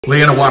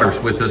LeAnna Waters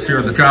with us here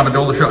on the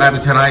Mendola Show.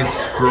 Abington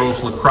Heights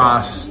girls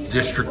lacrosse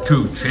District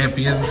 2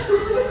 champions.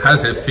 How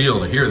does it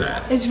feel to hear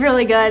that? It's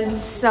really good.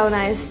 It's so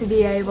nice to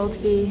be able to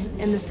be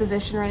in this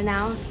position right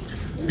now.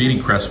 Beating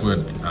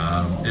Crestwood,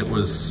 it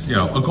was,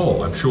 a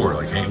goal, I'm sure.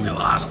 Like, hey, we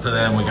lost to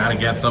them, we got to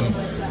get them.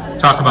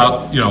 Talk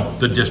about,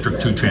 the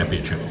District 2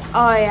 championship.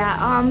 Oh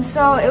yeah,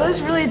 so it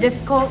was really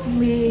difficult.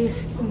 We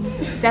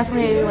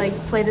definitely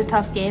played a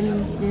tough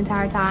game the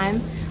entire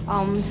time.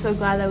 I'm so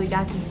glad that we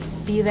got to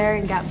be there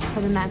and got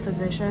put in that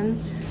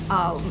position.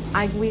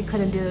 We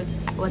couldn't do it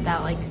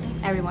without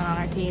everyone on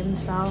our team.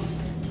 So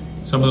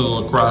some of the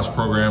lacrosse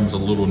programs a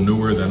little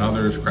newer than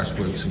others.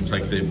 Crestwood seems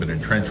like they've been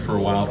entrenched for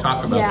a while.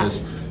 Talk about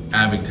this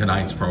Abington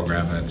Heights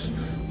program that's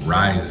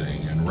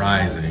rising and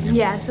rising.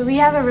 Yeah, so we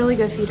have a really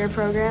good feeder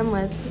program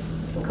with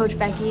Coach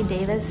Becky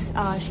Davis.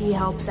 She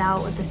helps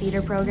out with the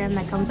feeder program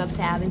that comes up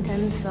to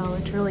Abington, so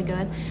it's really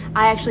good.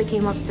 I actually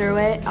came up through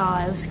it. It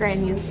was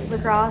Scranton Youth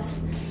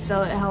Lacrosse,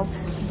 so it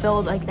helps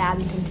build the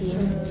Abington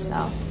team,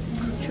 so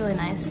it's really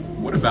nice.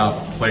 What about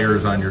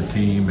players on your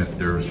team? If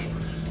there's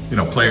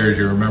players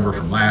you remember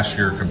from last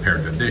year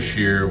compared to this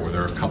year, were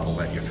there a couple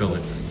that you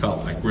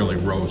felt like really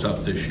rose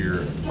up this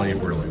year, played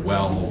really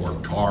well,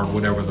 worked hard,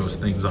 whatever those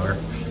things are?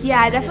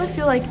 Yeah, I definitely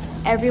feel like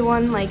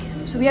everyone,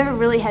 so we have a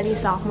really heavy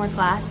sophomore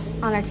class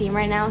on our team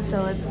right now,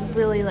 so it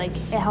really, it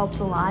helps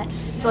a lot.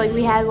 So,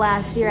 we had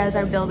last year as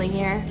our building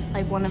year,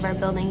 one of our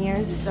building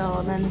years,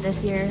 so then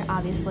this year,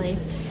 obviously,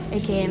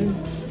 it came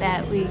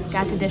that we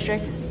got to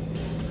districts.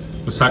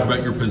 Let's talk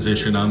about your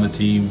position on the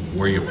team,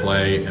 where you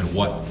play, and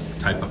what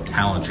type of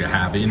talent you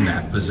have in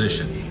that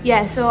position.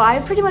 Yeah, so I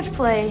pretty much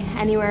play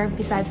anywhere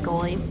besides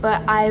goalie,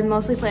 but I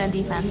mostly play on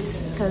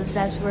defense because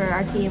that's where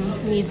our team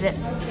needs it.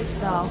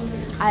 So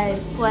I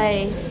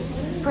play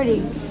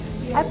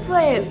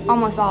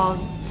almost all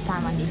the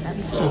time on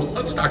defense. So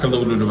let's talk a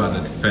little bit about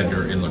a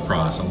defender in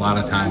lacrosse. A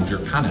lot of times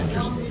you're kind of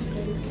just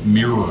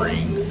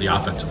mirroring the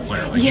offensive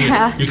player. You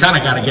kind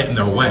of got to get in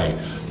their way.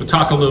 But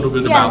talk a little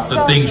bit about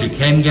the things you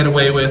can get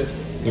away with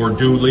or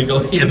do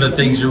legally and the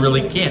things you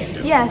really can't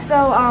do. Yeah,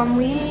 so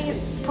we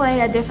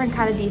play a different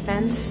kind of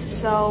defense.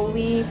 So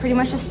we pretty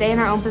much just stay in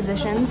our own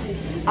positions.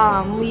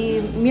 We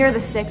mirror the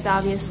sticks,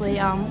 obviously.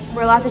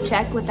 We're allowed to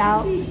check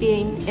without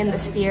being in the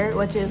sphere,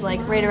 which is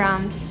right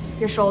around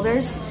your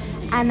shoulders,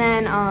 and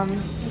then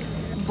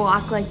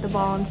block the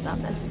ball and stuff.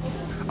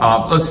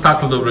 Let's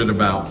talk a little bit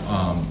about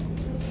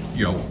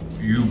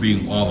you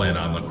being all in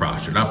on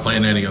lacrosse. You're not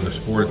playing any other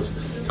sports.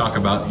 Talk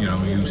about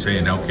you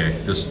saying, okay,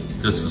 this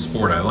is a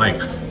sport I like.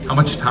 How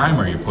much time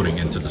are you putting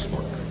into the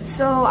sport?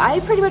 So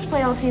I pretty much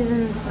play all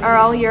season or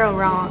all year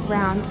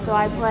round. So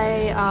I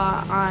play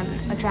on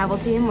a travel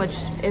team, which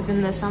is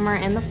in the summer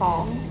and the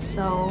fall.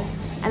 So,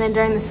 and then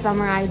during the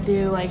summer I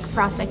do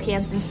prospect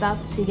camps and stuff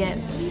to get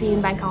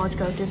seen by college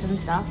coaches and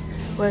stuff,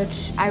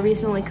 which I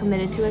recently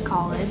committed to at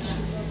college.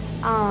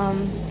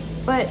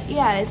 But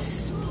yeah,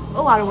 it's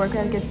a lot of work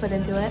that gets put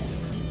into it.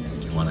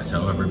 You want to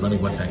tell everybody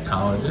what that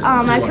college is?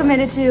 I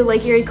committed to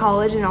Lake Erie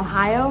College in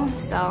Ohio,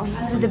 so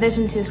it's a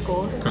Division II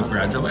school. So.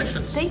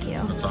 Congratulations. Thank you.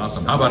 That's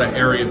awesome. How about an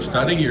area of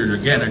study? You're,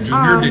 again, a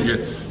junior. Did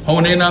you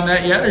hone in on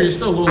that yet, or are you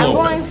still a little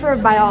open? I'm going for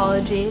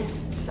biology,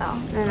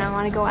 and I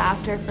want to go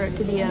after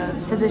to be a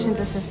physician's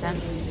assistant.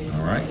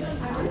 All right.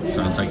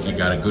 Sounds like you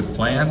got a good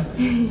plan,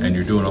 and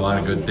you're doing a lot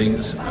of good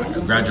things.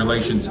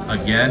 Congratulations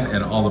again,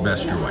 and all the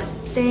best your way.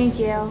 Thank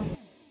you.